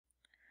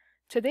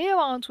Today I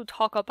want to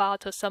talk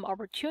about some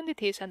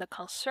opportunities and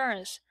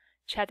concerns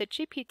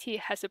ChatGPT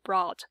has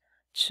brought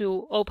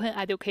to open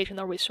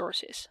educational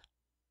resources.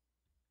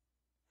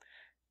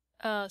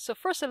 So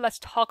first, let's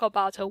talk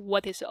about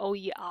what is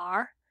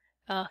OER.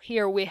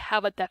 Here we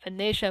have a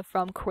definition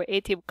from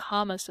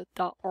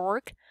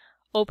creativecommons.org.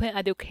 Open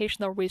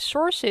educational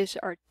resources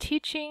are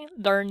teaching,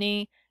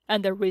 learning,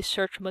 and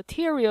research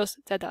materials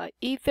that are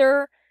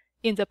either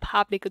in the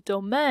public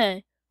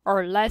domain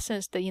or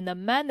licensed in a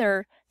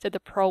manner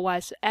that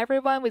provides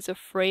everyone with a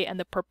free and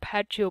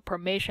perpetual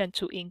permission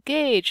to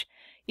engage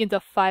in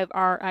the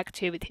 5R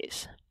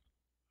activities.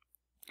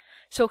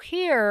 So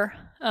here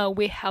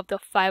we have the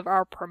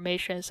 5R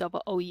permissions of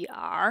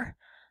OER.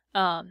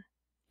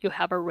 You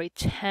have a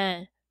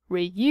retain,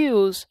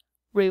 reuse,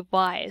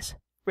 revise,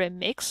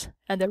 remix,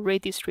 and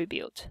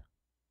redistribute.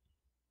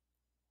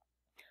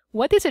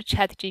 What is a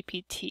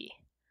ChatGPT?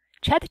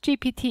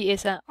 ChatGPT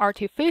is an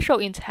artificial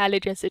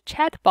intelligence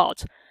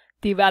chatbot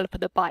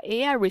developed by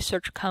AI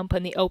research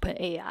company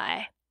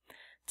OpenAI.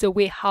 The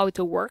way how it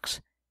works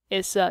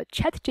is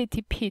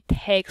ChatGPT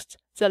takes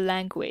the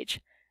language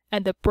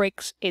and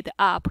breaks it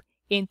up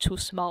into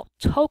small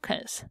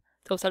tokens.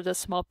 Those are the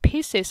small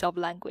pieces of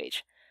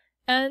language.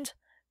 And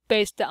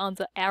based on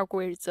the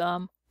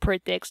algorithm,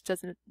 predicts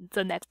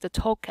the next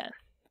token.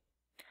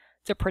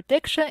 The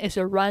prediction is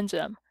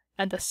random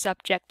and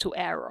subject to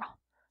error.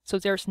 So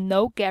there's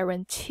no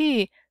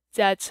guarantee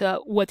that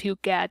what you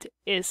get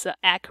is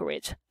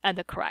accurate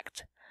and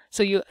correct.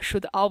 So you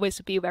should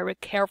always be very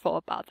careful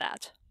about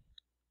that.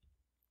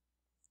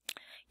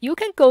 You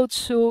can go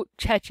to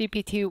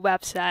ChatGPT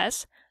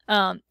websites.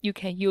 You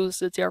can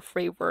use their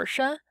free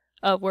version,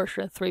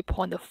 version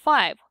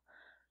 3.5,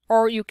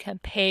 or you can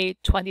pay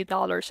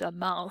 $20 a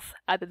month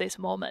at this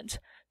moment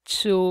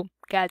to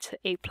get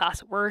a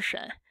plus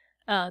version.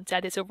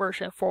 That is a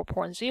version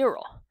 4.0.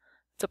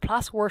 The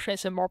plus version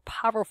is more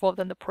powerful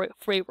than the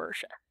free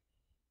version.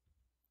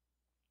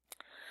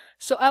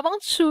 So I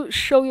want to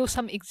show you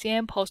some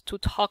examples to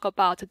talk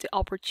about the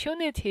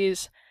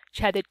opportunities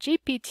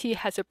ChatGPT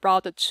has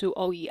brought to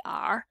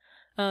OER.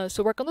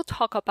 So we're going to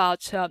talk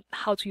about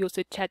how to use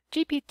the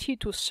ChatGPT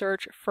to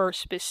search for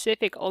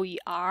specific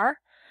OER,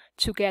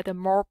 to get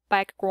more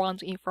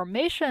background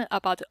information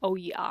about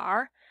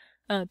OER,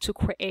 to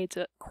create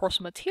course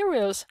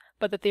materials,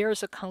 but there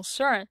is a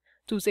concern,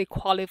 do they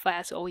qualify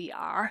as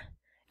OER?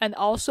 And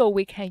also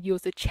we can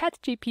use the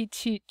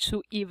ChatGPT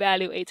to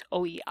evaluate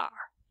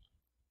OER.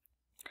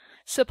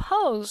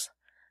 Suppose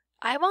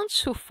I want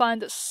to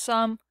find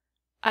some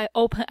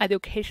open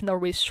educational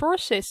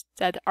resources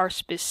that are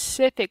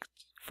specific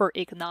for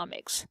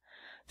economics.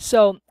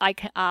 So I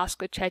can ask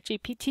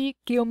ChatGPT,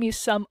 give me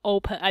some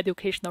open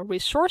educational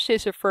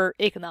resources for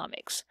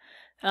economics.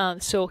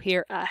 So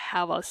here I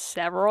have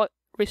several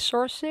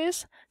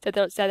resources that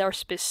are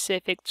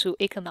specific to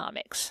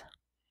economics.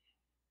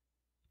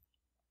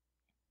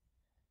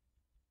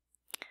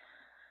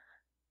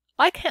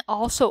 I can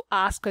also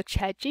ask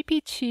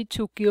ChatGPT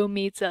to give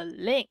me the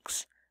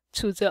links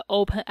to the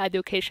open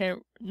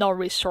educational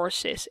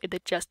resources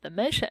it just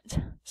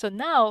mentioned. So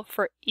now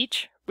for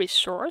each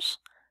resource,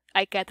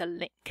 I get a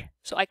link.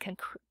 So I can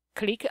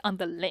click on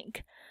the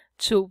link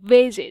to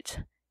visit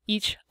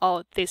each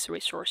of these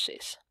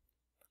resources.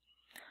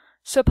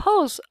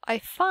 Suppose I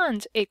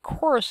find a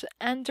course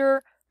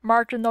under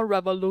Marginal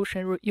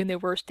Revolution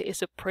University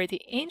is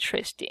pretty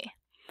interesting,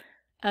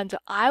 and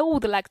I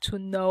would like to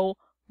know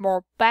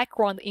more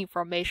background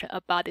information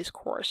about this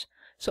course.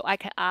 So I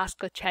can ask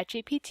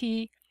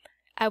ChatGPT,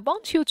 I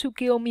want you to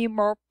give me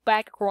more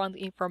background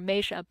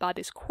information about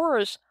this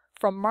course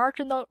from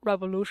Marginal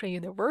Revolution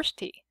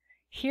University.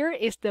 Here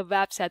is the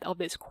website of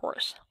this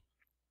course.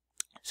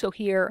 So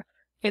here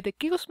it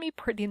gives me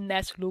pretty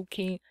nice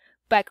looking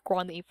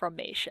background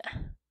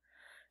information.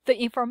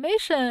 The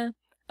information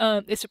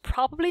is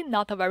probably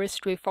not very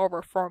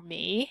straightforward for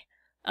me.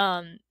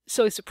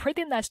 So it's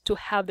pretty nice to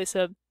have this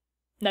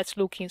nice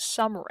looking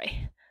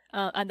summary.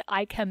 And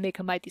I can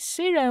make my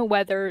decision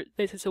whether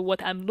this is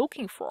what I'm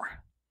looking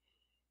for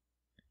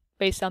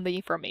based on the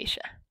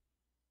information.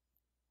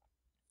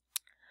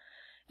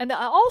 And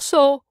I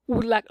also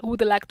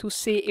would like to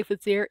see if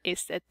there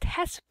is a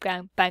test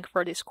bank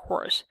for this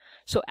course.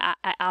 So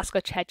I ask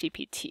a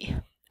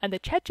ChatGPT, and the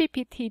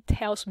ChatGPT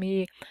tells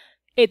me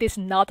it is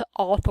not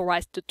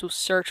authorized to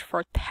search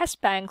for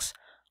test banks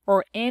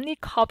or any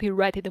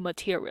copyrighted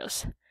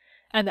materials,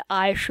 and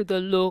I should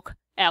look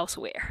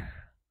elsewhere.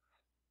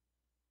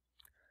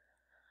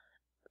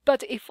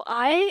 But if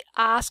I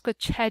ask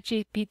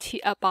ChatGPT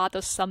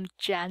about some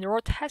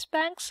general test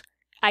banks,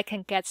 I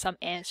can get some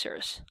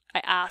answers.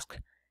 I ask,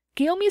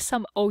 give me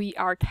some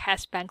OER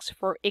test banks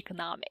for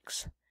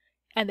economics.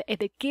 And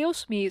it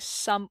gives me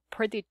some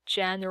pretty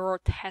general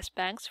test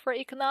banks for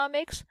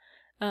economics.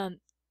 They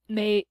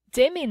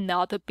may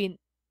not be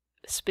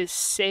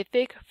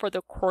specific for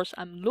the course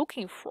I'm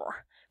looking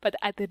for, but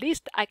at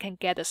least I can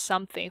get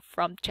something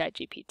from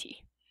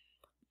ChatGPT.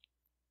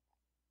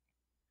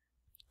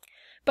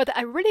 But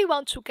I really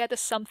want to get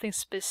something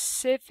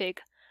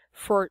specific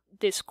for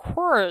this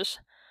course.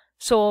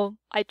 So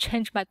I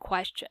changed my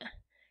question.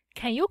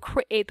 Can you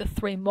create the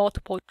 3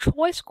 multiple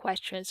choice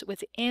questions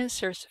with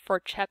answers for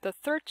chapter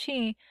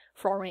 13,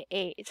 foreign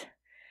aid?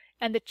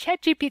 And the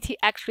ChatGPT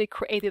actually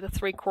created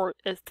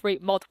the 3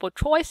 multiple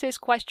choices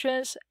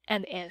questions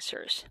and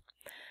answers.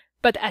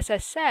 But as I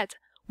said,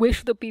 we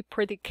should be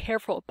pretty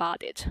careful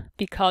about it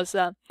because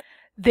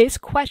these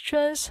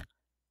questions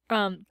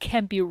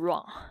can be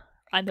wrong,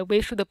 and we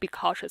should be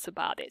cautious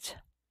about it.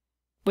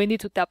 We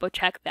need to double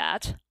check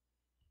that.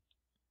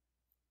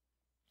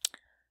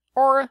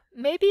 Or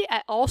maybe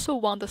I also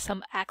want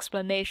some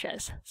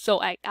explanations,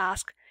 so I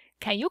ask,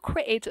 can you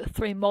create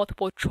 3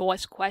 multiple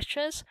choice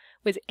questions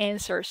with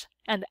answers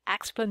and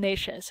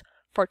explanations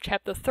for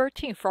chapter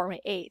 13, foreign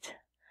aid?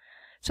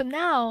 So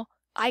now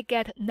I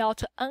get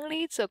not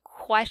only the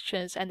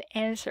questions and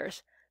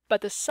answers,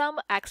 but some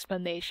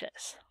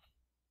explanations.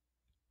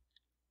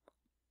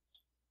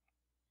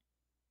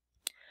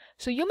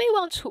 So you may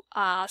want to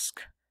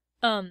ask,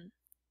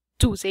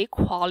 do they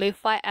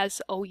qualify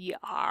as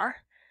OER?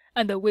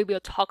 And we will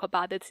talk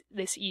about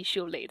this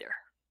issue later.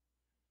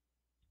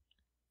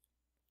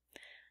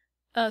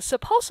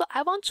 Suppose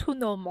I want to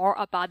know more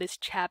about this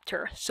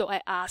chapter, so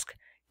I ask,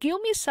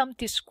 give me some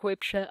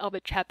description of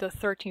chapter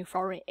 13,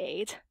 foreign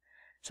aid.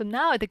 So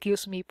now it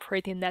gives me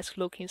pretty nice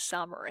looking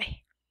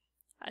summary.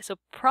 So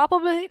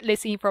probably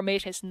this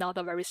information is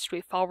not very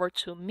straightforward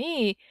to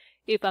me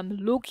if I'm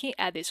looking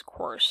at this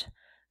course.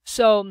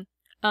 So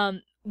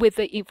with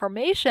the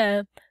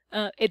information,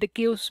 it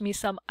gives me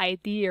some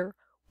idea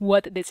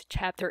what this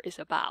chapter is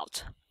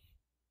about.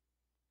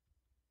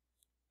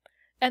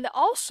 And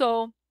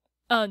also,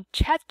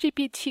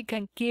 ChatGPT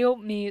can give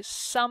me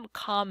some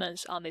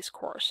comments on this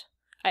course.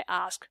 I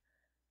ask,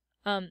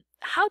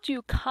 how do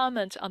you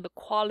comment on the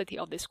quality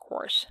of this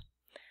course?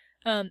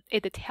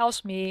 It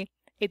tells me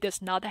it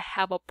does not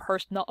have a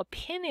personal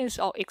opinions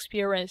or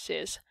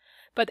experiences,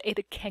 but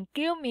it can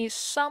give me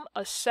some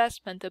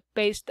assessment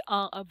based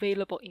on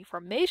available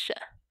information.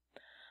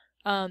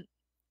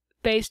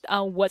 Based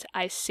on what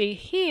I see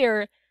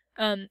here,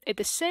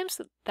 it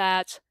seems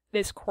that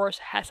this course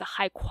has a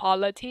high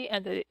quality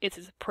and it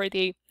is a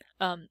pretty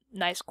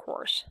nice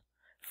course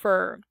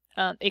for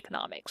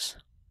economics.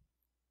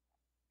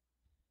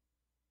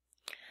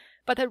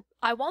 But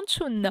I want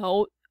to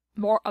know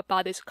more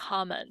about this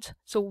comment.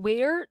 So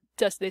where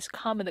does this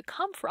comment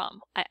come from?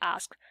 I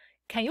ask,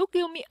 can you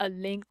give me a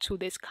link to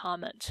this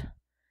comment?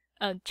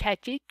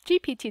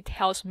 ChatGPT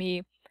tells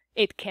me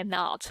it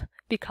cannot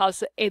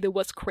because it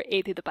was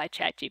created by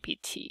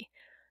ChatGPT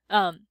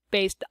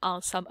based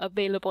on some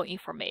available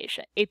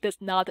information. It does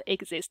not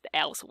exist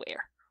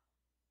elsewhere.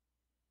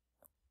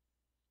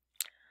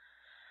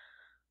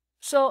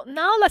 So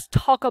now let's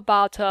talk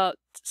about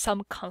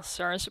some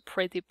concerns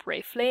pretty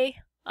briefly.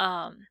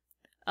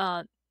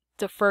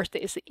 The first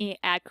is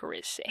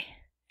inaccuracy.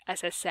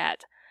 As I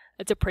said,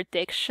 the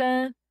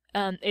prediction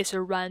is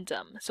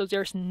random, so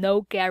there's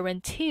no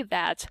guarantee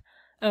that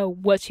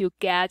what you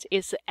get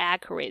is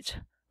accurate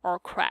or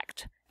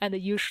correct, and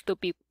you should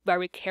be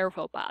very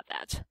careful about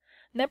that.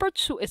 Number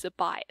 2 is a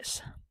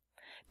bias,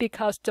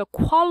 because the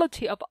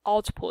quality of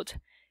output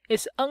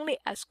is only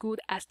as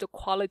good as the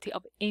quality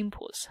of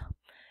inputs,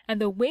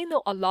 and we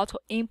know a lot of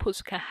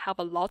inputs can have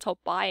a lot of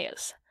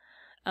bias.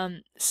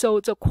 So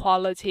the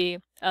quality,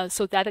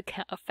 so that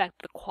can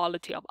affect the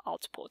quality of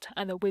output,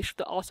 and we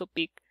should also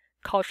be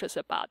cautious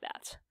about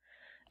that.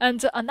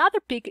 And another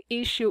big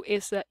issue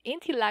is the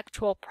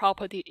intellectual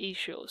property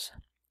issues.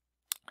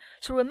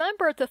 So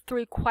remember the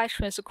 3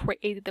 questions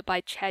created by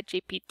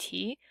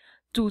ChatGPT.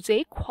 Do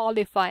they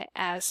qualify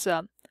as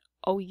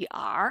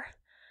OER?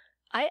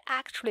 I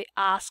actually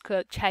asked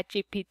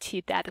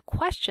ChatGPT that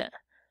question.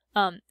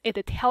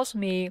 It tells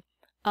me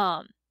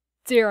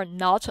they are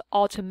not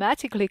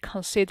automatically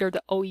considered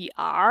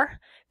OER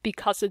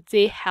because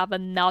they have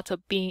not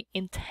been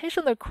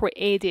intentionally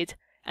created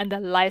and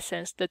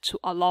licensed to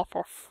allow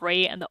for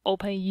free and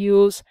open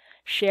use,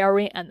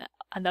 sharing, and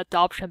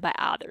adoption by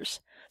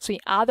others. So in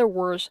other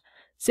words,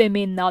 they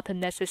may not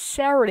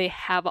necessarily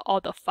have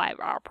all the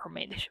 5R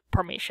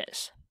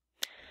permissions.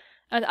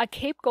 And I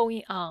keep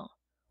going on.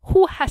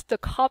 Who has the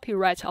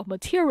copyright of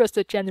materials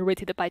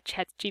generated by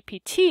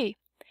ChatGPT?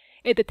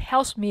 It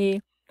tells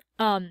me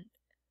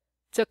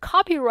the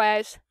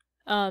copyrights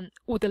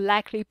would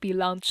likely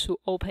belong to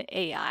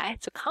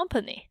OpenAI, the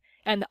company,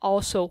 and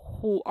also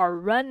who are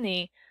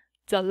running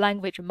the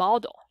language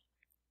model.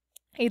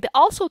 It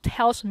also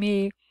tells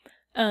me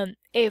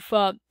if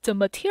the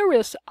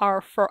materials are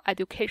for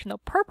educational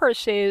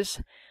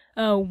purposes,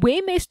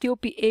 we may still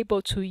be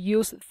able to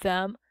use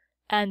them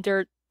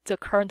under the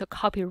current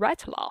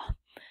copyright law.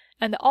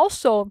 And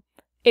also,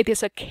 it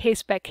is a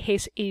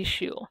case-by-case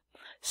issue.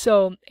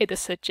 So it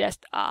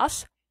suggests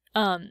us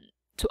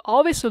to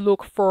always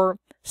look for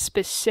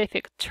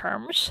specific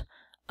terms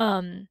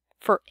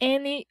for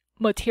any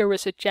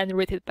materials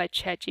generated by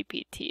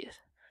ChatGPT.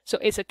 So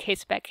it's a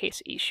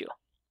case-by-case issue.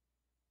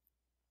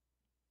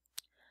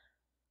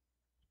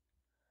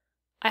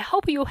 I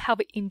hope you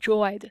have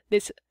enjoyed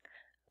this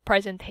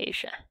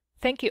presentation.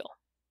 Thank you.